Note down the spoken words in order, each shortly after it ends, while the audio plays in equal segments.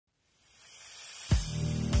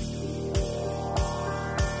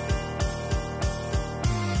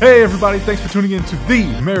Hey everybody, thanks for tuning in to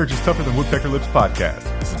the Marriage is Tougher Than Woodpecker Lips podcast.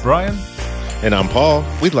 This is Brian. And I'm Paul.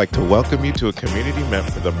 We'd like to welcome you to a community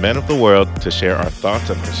meant for the men of the world to share our thoughts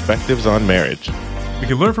and perspectives on marriage. We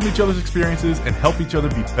can learn from each other's experiences and help each other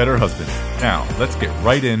be better husbands. Now, let's get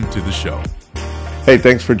right into the show. Hey,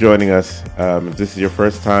 thanks for joining us. If this is your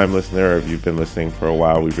first time listener or if you've been listening for a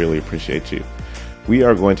while, we really appreciate you. We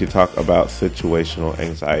are going to talk about situational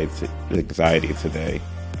anxiety today.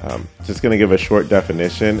 Just going to give a short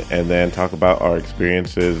definition and then talk about our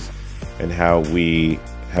experiences and how we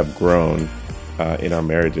have grown in our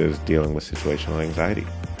marriages dealing with situational anxiety.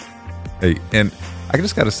 Hey, and I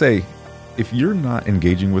just got to say, if you're not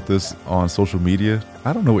engaging with us on social media,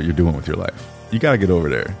 I don't know what you're doing with your life. You got to get over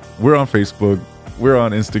there. We're on Facebook. We're on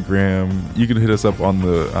Instagram. You can hit us up on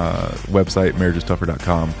the website,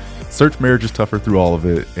 marriagestougher.com. Search Marriage is Tougher through all of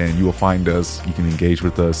it, and you will find us. You can engage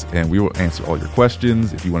with us, and we will answer all your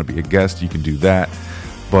questions. If you want to be a guest, you can do that.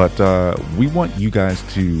 But we want you guys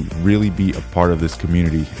to really be a part of this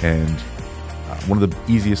community, and one of the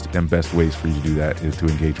easiest and best ways for you to do that is to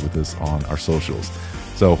engage with us on our socials.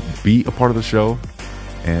 So be a part of the show,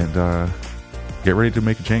 and get ready to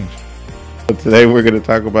make a change. Today we're going to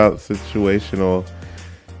talk about situational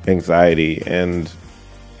anxiety, and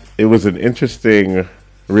it was an interesting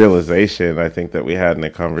realization I think that we had in a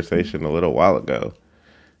conversation a little while ago,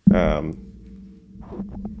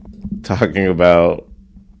 talking about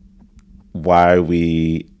why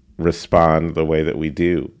we respond the way that we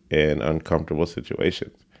do in uncomfortable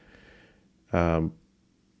situations. So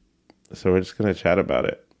we're just going to chat about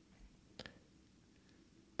it,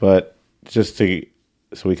 but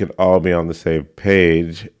so we can all be on the same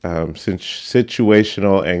page. Since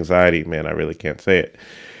situational anxiety, man, I really can't say it,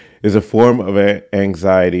 is a form of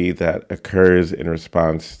anxiety that occurs in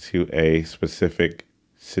response to a specific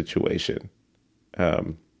situation.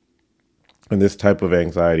 And this type of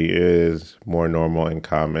anxiety is more normal and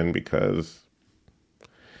common because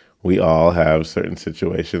we all have certain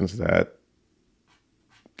situations that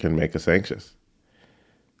can make us anxious.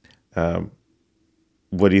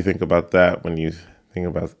 What do you think about that when you think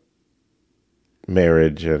about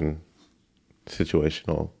marriage and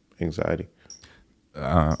situational anxiety?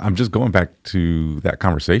 I'm just going back to that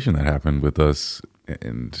conversation that happened with us,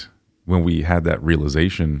 and when we had that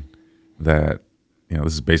realization that, you know,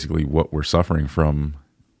 this is basically what we're suffering from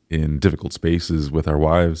in difficult spaces with our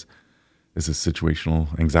wives, is this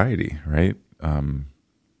situational anxiety, right?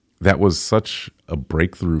 That was such a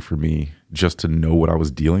breakthrough for me just to know what I was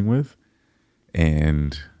dealing with,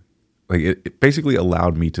 and like it basically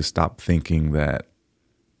allowed me to stop thinking that,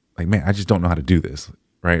 like, man, I just don't know how to do this,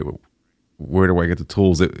 right? Where do I get the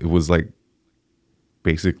tools? It was like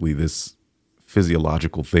basically this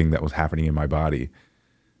physiological thing that was happening in my body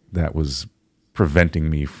that was preventing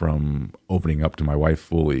me from opening up to my wife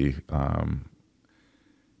fully.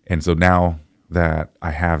 And so now that I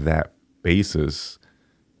have that basis,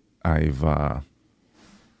 I've,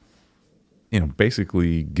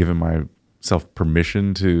 basically given myself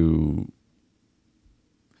permission to,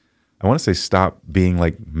 I want to say, stop being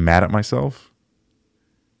like mad at myself.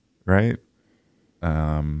 Right.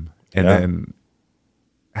 Then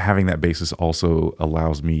having that basis also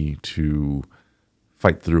allows me to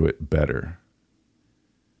fight through it better.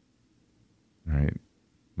 Right.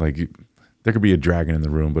 Like there could be a dragon in the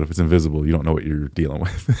room, but if it's invisible, you don't know what you're dealing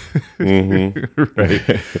with. Mm-hmm. Right.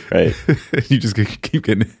 Right. You just keep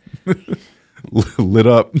getting lit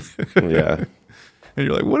up. Yeah. And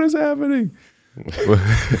you're like, what is happening? I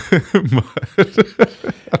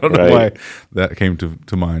don't know why that came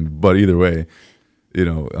to mind, but either way, you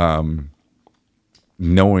know,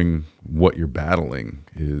 knowing what you're battling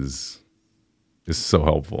is so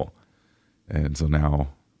helpful. And so now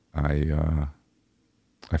I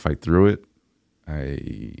fight through it.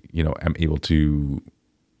 I am able to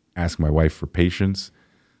ask my wife for patience.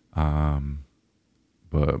 But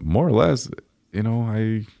more or less,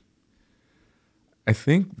 I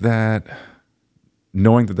think that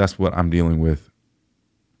knowing that that's what I'm dealing with,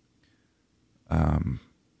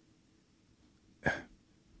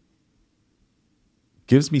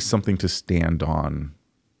 gives me something to stand on,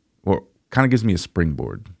 or kind of gives me a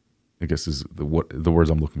springboard, I guess is the words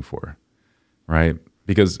I'm looking for, right?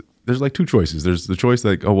 Because there's like two choices. There's the choice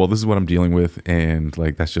like, oh, well, this is what I'm dealing with, and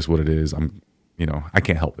like that's just what it is. I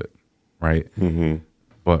can't help it, right? Mm-hmm.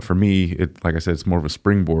 But for me, like I said, it's more of a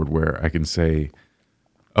springboard where I can say,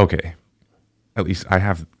 okay, at least I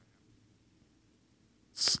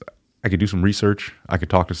could do some research. I could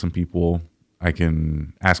talk to some people. I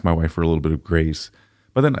can ask my wife for a little bit of grace.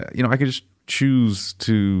 But then, I could just choose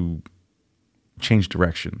to change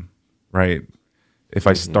direction, right? If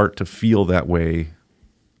I start to feel that way,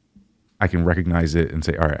 I can recognize it and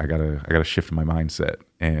say, all right, I gotta shift my mindset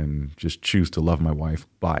and just choose to love my wife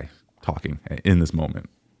by talking in this moment.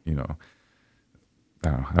 You know, I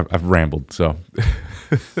don't know, I've rambled, so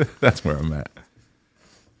that's where I'm at.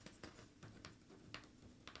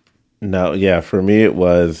 No, yeah, for me it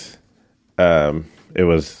was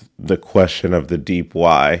the question of the deep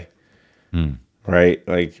why, right?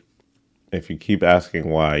 Like, if you keep asking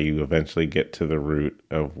why, you eventually get to the root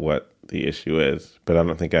of what the issue is. But I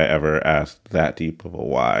don't think I ever asked that deep of a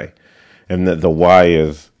why. And the why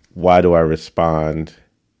is, why do I respond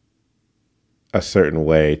a certain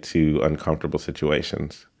way to uncomfortable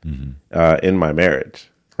situations in my marriage,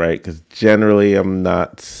 right? Because generally I'm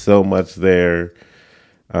not so much there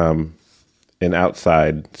in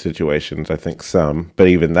outside situations. I think some, but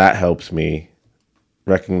even that helps me.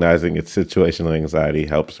 Recognizing it's situational anxiety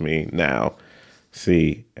helps me now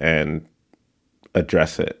see and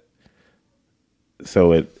address it.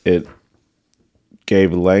 So it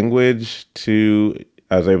gave language to,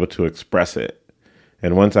 I was able to express it.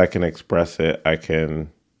 And once I can express it, I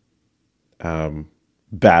can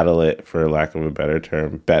battle it, for lack of a better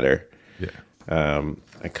term, better. Yeah.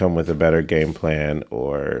 I come with a better game plan,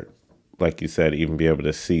 or like you said, even be able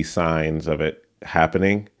to see signs of it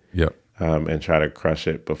happening. Yep. And try to crush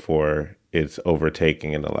it before it's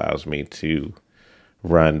overtaking and allows me to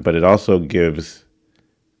run. But it also gives,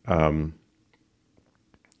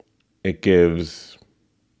 it gives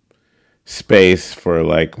space for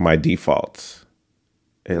like my defaults,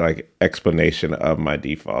 and like explanation of my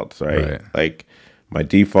defaults, right? Like my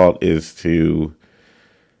default is to,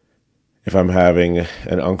 if I'm having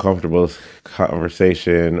an uncomfortable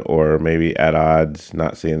conversation or maybe at odds,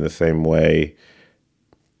 not seeing the same way,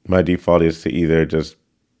 my default is to either just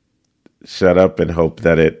shut up and hope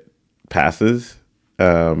that it passes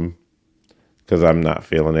because I'm not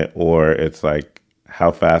feeling it, or it's like,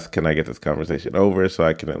 how fast can I get this conversation over so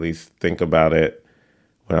I can at least think about it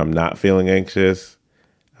when I'm not feeling anxious.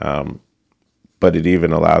 But it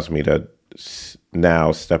even allows me to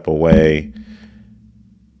now step away,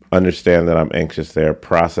 understand that I'm anxious there,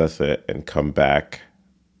 process it, and come back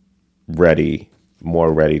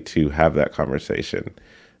more ready to have that conversation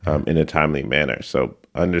in a timely manner. So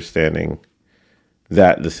understanding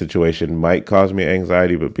that the situation might cause me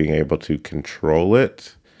anxiety, but being able to control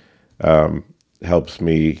it helps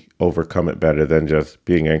me overcome it better than just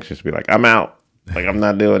being anxious to be like, I'm out, like I'm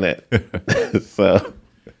not doing it. So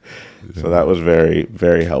that was very,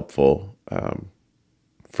 very helpful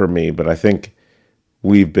for me. But I think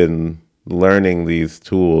we've been learning these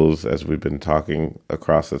tools as we've been talking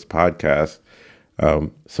across this podcast.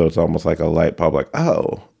 So it's almost like a light bulb, like,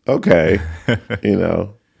 oh, okay, you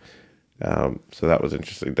know. So that was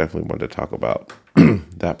interesting. Definitely wanted to talk about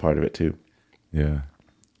that part of it too. Yeah.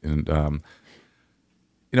 And,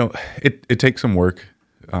 you know, it takes some work.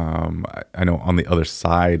 I know on the other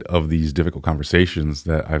side of these difficult conversations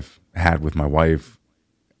that I've had with my wife,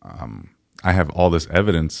 I have all this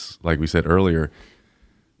evidence, like we said earlier,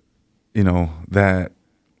 you know, that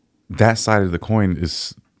side of the coin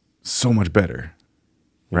is so much better,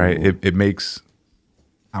 right? Mm-hmm. It makes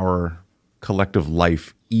our collective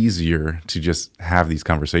life easier to just have these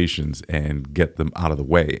conversations and get them out of the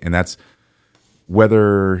way. And that's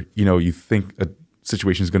whether, you know, you think a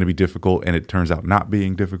situation is going to be difficult and it turns out not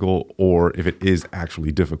being difficult, or if it is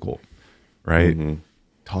actually difficult, right? Mm-hmm.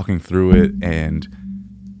 Talking through it and,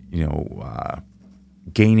 you know,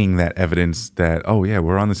 gaining that evidence that, oh yeah,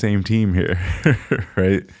 we're on the same team here,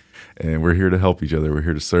 right? And we're here to help each other. We're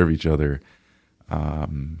here to serve each other.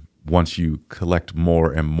 Once you collect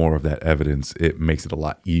more and more of that evidence, it makes it a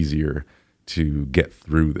lot easier to get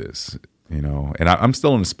through this, you know. And I'm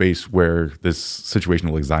still in a space where this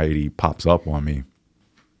situational anxiety pops up on me,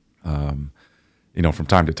 you know, from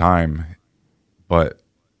time to time. But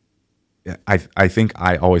I think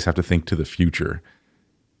I always have to think to the future,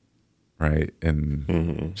 right?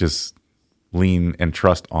 And just lean and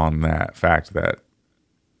trust on that fact that,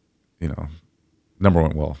 you know, number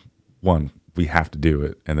one, we have to do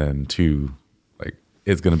it. And then two, like,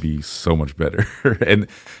 it's going to be so much better. And,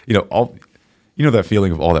 you know, that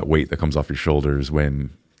feeling of all that weight that comes off your shoulders when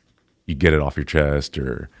you get it off your chest,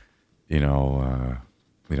 or, you know,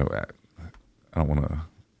 I don't want to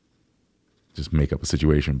just make up a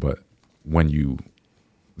situation, but when you,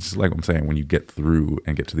 just like I'm saying, when you get through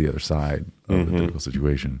and get to the other side of the difficult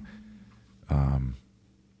situation, it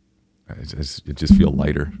just feels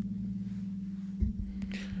lighter.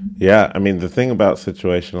 Yeah, I mean, the thing about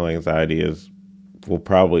situational anxiety is we'll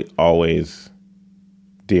probably always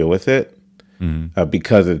deal with it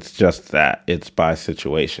because it's just that. It's by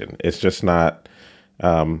situation. It's just not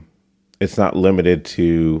it's not limited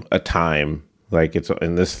to a time. Like it's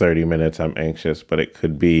in this 30 minutes, I'm anxious, but it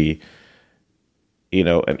could be,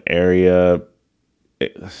 an area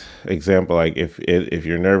example. Like if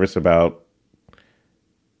you're nervous about,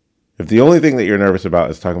 if the only thing that you're nervous about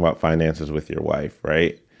is talking about finances with your wife,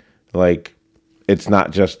 right? Like it's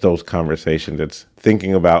not just those conversations. It's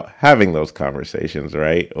thinking about having those conversations,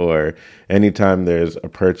 right? Or anytime there's a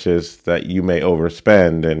purchase that you may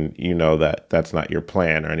overspend and that that's not your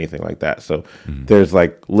plan or anything like that. So there's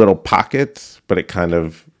like little pockets, but it kind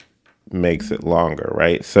of makes it longer,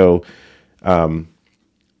 right? So, and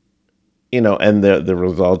the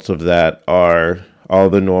results of that are all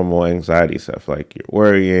the normal anxiety stuff, like you're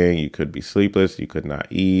worrying, you could be sleepless, you could not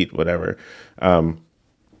eat, whatever.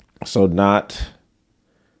 So not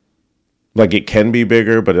like it can be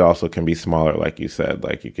bigger, but it also can be smaller, like you said.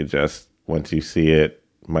 Like you could just, once you see it,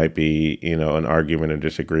 might be, an argument or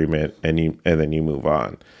disagreement, and then you move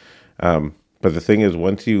on. But the thing is,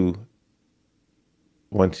 once you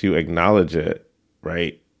acknowledge it,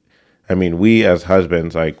 right? I mean, we as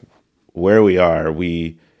husbands, like where we are,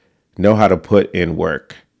 we know how to put in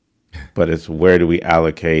work, but it's where do we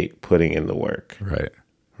allocate putting in the work? Right.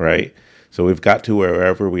 Right. So we've got to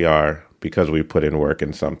wherever we are because we put in work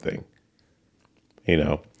in something,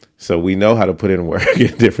 so we know how to put in work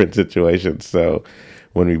in different situations. So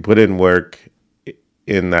when we put in work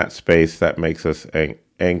in that space, that makes us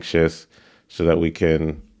anxious so that we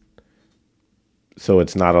can, so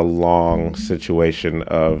it's not a long situation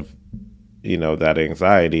of, that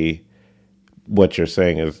anxiety. What you're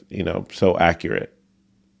saying is, so accurate.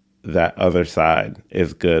 That other side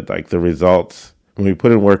is good. Like the results, when we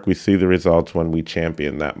put in work, we see the results when we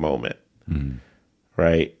champion that moment. Mm-hmm.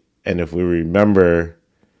 Right. And if we remember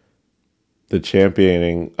the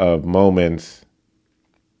championing of moments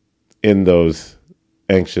in those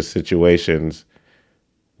anxious situations,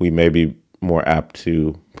 we may be more apt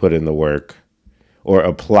to put in the work or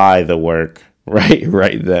apply the work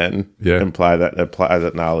right then. Yeah. Apply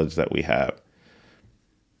that knowledge that we have.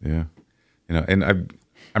 Yeah. And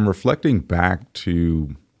I'm reflecting back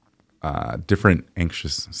to different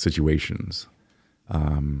anxious situations.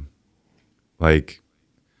 Like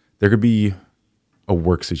there could be a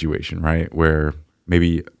work situation, right? Where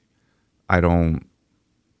maybe I don't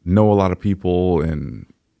know a lot of people and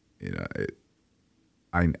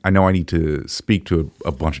I know I need to speak to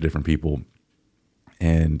a bunch of different people.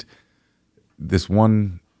 And this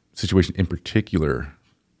one situation in particular,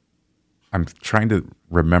 I'm trying to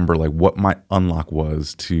remember like what my unlock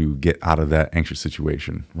was to get out of that anxious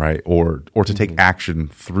situation, right? Or to take action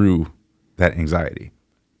through that anxiety.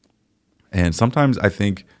 And sometimes I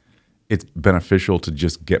think it's beneficial to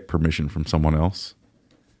just get permission from someone else,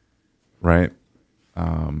 right?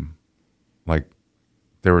 Like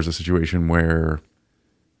there was a situation where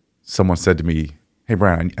someone said to me, "Hey,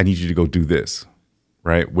 Brian, I need you to go do this,"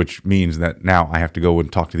 right? Which means that now I have to go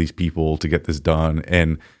and talk to these people to get this done.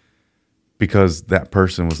 And because that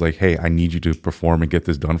person was like, "Hey, I need you to perform and get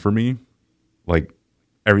this done for me," like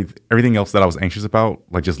everything else that I was anxious about,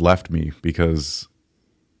 like just left me because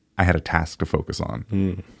I had a task to focus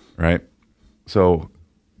on, right? So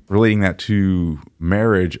relating that to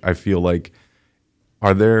marriage, I feel like,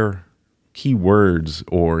 are there key words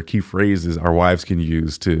or key phrases our wives can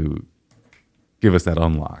use to give us that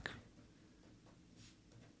unlock?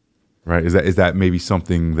 Right? Is that maybe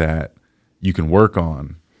something that you can work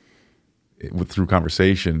on through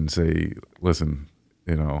conversation? Say, listen,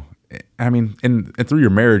 I mean, and through your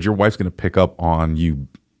marriage, your wife's going to pick up on you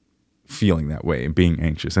feeling that way and being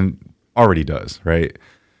anxious, and already does, right?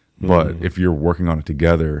 But if you're working on it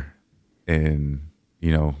together, and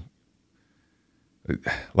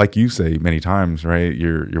like you say many times, right?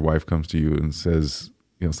 Your wife comes to you and says,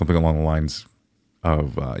 something along the lines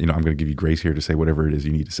of, I'm going to give you grace here to say whatever it is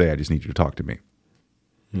you need to say. I just need you to talk to me,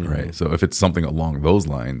 right? So if it's something along those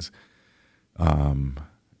lines,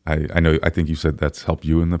 I think you said that's helped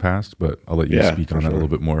you in the past, but I'll let you speak on that a little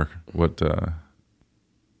bit more. What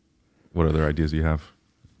other ideas do you have?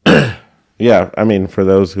 Yeah, I mean, for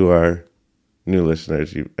those who are new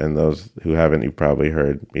listeners, and those who haven't, you probably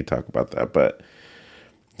heard me talk about that. But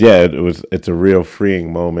yeah, it's a real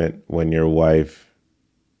freeing moment when your wife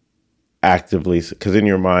actively, because in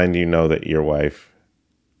your mind, that your wife,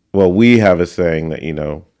 well, we have a saying that,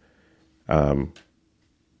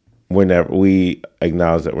 whenever we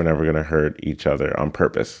acknowledge that we're never going to hurt each other on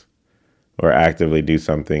purpose or actively do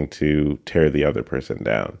something to tear the other person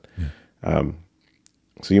down. Yeah.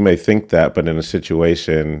 So you may think that, but in a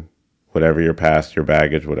situation, whatever your past, your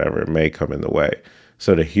baggage, whatever, it may come in the way.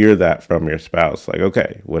 So to hear that from your spouse, like,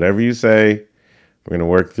 okay, whatever you say, we're going to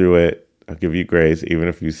work through it. I'll give you grace. Even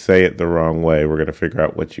if you say it the wrong way, we're going to figure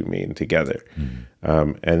out what you mean together.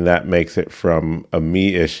 And that makes it from a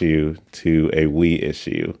me issue to a we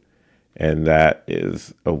issue. And that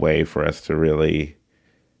is a way for us to really,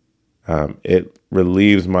 it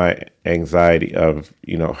relieves my anxiety of,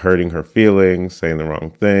 hurting her feelings, saying the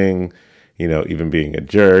wrong thing, even being a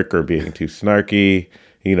jerk or being too snarky,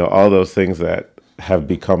 all those things that have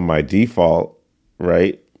become my default,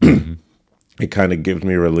 right? It kind of gives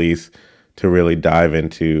me release to really dive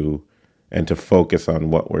into and to focus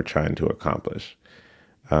on what we're trying to accomplish.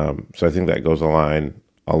 So I think that goes along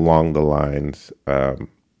the lines, of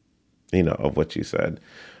what you said.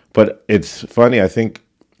 But it's funny, I think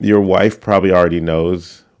your wife probably already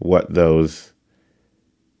knows what those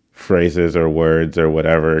phrases or words or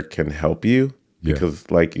whatever can help you. Yeah. Because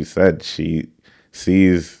like you said, she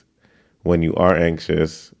sees when you are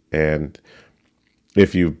anxious, and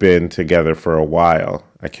if you've been together for a while.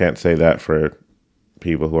 I can't say that for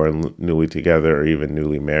people who are newly together or even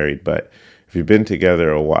newly married, but if you've been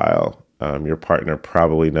together a while, your partner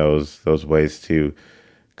probably knows those ways to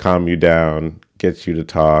calm you down, get you to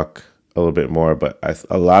talk a little bit more. But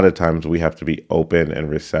a lot of times we have to be open and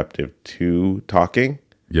receptive to talking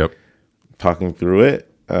through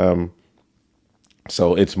it.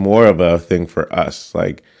 So it's more of a thing for us.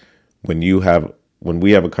 Like when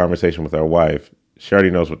we have a conversation with our wife, she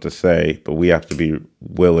already knows what to say, but we have to be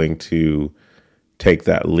willing to take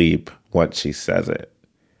that leap once she says it.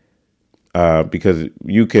 Because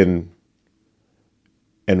you can,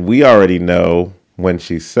 and we already know when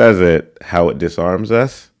she says it, how it disarms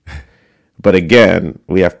us. But again,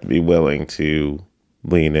 we have to be willing to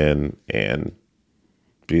lean in and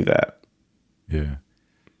do that. Yeah.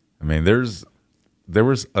 I mean, there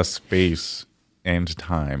was a space and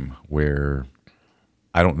time where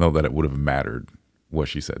I don't know that it would have mattered what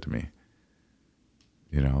she said to me,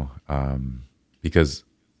 because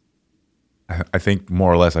I think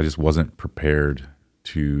more or less I just wasn't prepared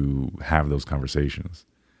to have those conversations,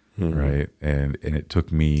 right? And it took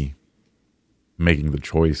me making the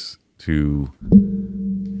choice to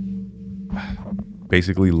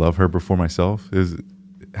basically love her before myself is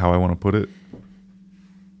how I want to put it,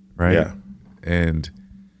 right? Yeah. And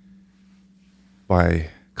by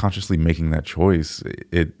consciously making that choice,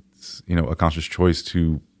 it's, a conscious choice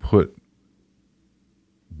to put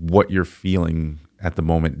what you're feeling at the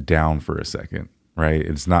moment down for a second, right?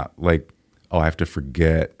 It's not like, oh, I have to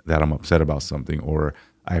forget that I'm upset about something, or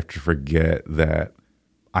I have to forget that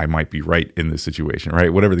I might be right in this situation,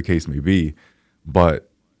 right? Whatever the case may be.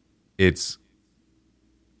 But it's,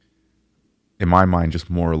 in my mind, just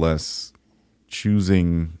more or less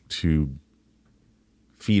choosing to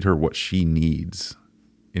feed her what she needs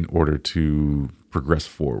in order to progress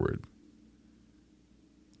forward,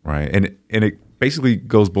 right? And it basically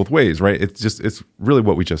goes both ways, right? It's really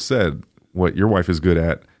what we just said. What your wife is good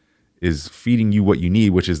at is feeding you what you need,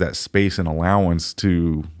 which is that space and allowance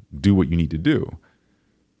to do what you need to do,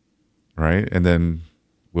 right? And then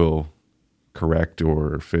we'll correct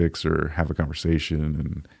or fix or have a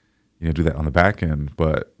conversation and do that on the back end.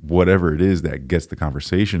 But whatever it is that gets the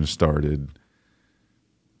conversation started,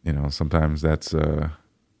 sometimes that's a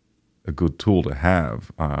good tool to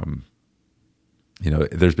have.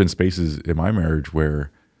 There's been spaces in my marriage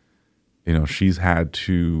where, she's had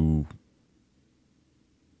to,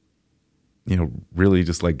 really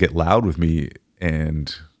just like get loud with me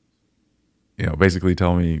and, basically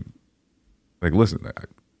tell me, like, listen,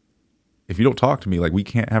 if you don't talk to me, like, we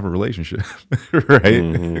can't have a relationship, right?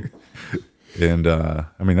 Mm-hmm. And,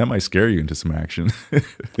 that might scare you into some action.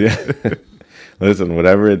 Yeah. Listen,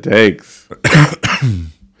 whatever it takes.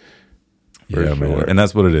 Yeah, sure. Man. And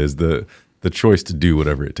that's what it is. The choice to do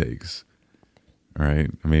whatever it takes. All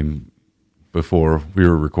right. Before we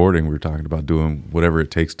were recording, we were talking about doing whatever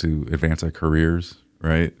it takes to advance our careers,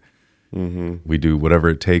 right? Mm-hmm. We do whatever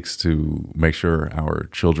it takes to make sure our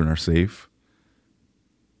children are safe.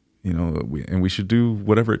 And we should do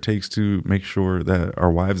whatever it takes to make sure that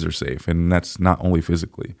our wives are safe. And that's not only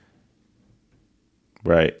physically.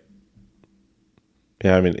 Right.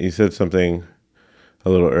 Yeah, you said something a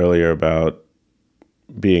little earlier about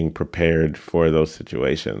being prepared for those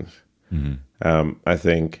situations. Mm-hmm. I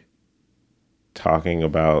think talking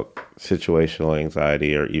about situational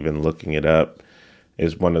anxiety or even looking it up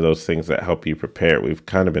is one of those things that help you prepare. We've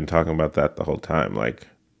kind of been talking about that the whole time. Like,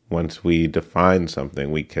 once we define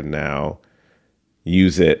something, we can now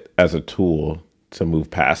use it as a tool to move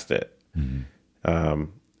past it. Mm-hmm.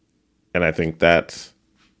 And I think that's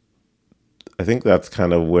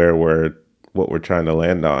kind of what we're trying to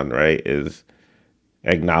land on, right? Is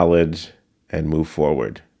acknowledge and move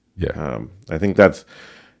forward. Yeah. I think that's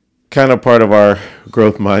kind of part of our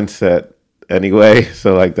growth mindset anyway.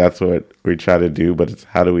 So like that's what we try to do, but it's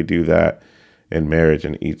how do we do that in marriage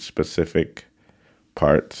in each specific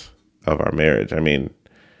parts of our marriage? I mean,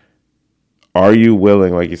 are you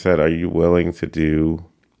willing, like you said, are you willing to do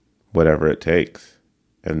whatever it takes?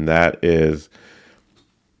 And that is,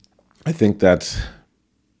 I think that's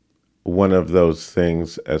one of those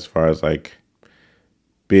things as far as like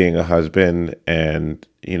being a husband. And,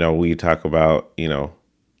 you know, we talk about, you know,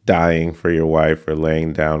 dying for your wife or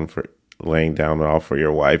laying down all for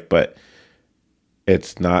your wife, but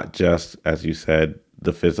it's not just, as you said,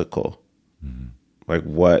 the physical. Mm-hmm. Like,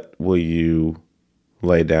 what will you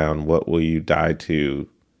lay down? What will you die to?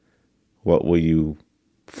 What will you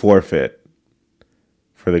forfeit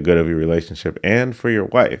for the good of your relationship and for your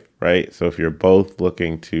wife, right? So if you're both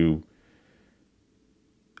looking to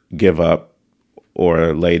give up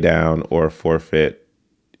or lay down or forfeit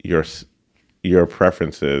your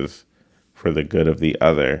preferences for the good of the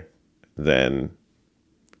other, then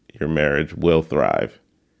your marriage will thrive.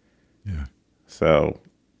 Yeah. So,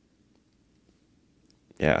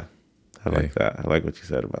 yeah, I like that. I like what you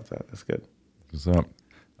said about that. That's good. What's up?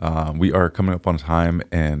 We are coming up on time,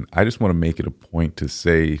 and I just want to make it a point to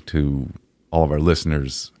say to all of our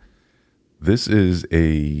listeners, this is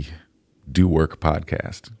a do work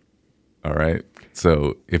podcast. All right.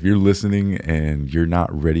 So if you're listening and you're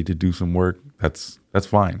not ready to do some work, that's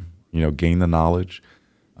fine. You know, gain the knowledge.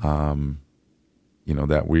 You know,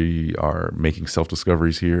 that we are making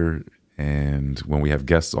self-discoveries here. And when we have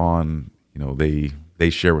guests on, you know, they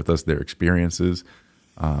share with us their experiences.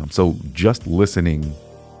 So just listening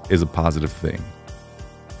is a positive thing.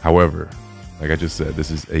 However, like I just said,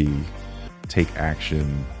 this is a take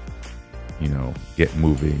action, you know, get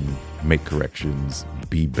moving, make corrections,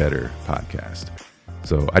 be better podcast.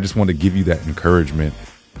 So I just want to give you that encouragement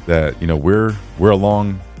that, you know, we're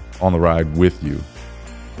along on the ride with you,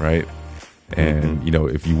 right? And, you know,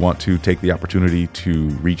 if you want to take the opportunity to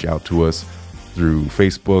reach out to us through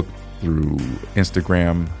Facebook, through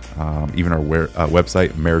Instagram, even our website,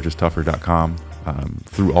 marriagestougher.com,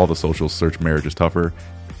 through all the socials, search Marriage is Tougher,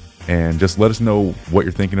 and just let us know what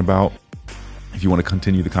you're thinking about. If you want to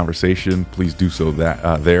continue the conversation, please do so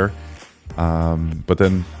there. But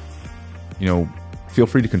then, you know, feel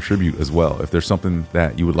free to contribute as well. If there's something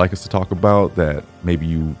that you would like us to talk about that maybe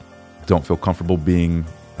you don't feel comfortable being,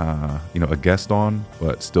 you know, a guest on,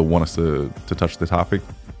 but still want us to touch the topic,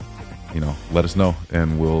 you know, let us know,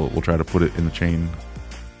 and we'll try to put it in the chain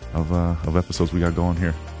of episodes we got going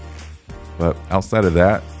here. But outside of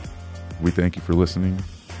that, we thank you for listening,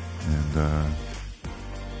 and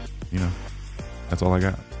you know, that's all I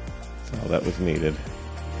got. That's all that was needed.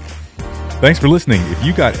 Thanks for listening. If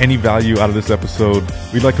you got any value out of this episode,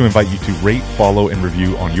 we'd like to invite you to rate, follow, and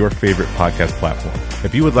review on your favorite podcast platform.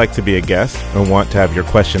 If you would like to be a guest or want to have your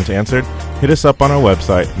questions answered, hit us up on our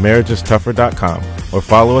website, marriageisttougher.com, or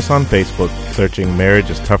follow us on Facebook, searching Marriage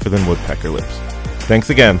is Tougher Than Woodpecker Lips. Thanks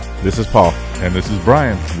again. This is Paul. And this is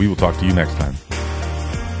Brian. We will talk to you next time.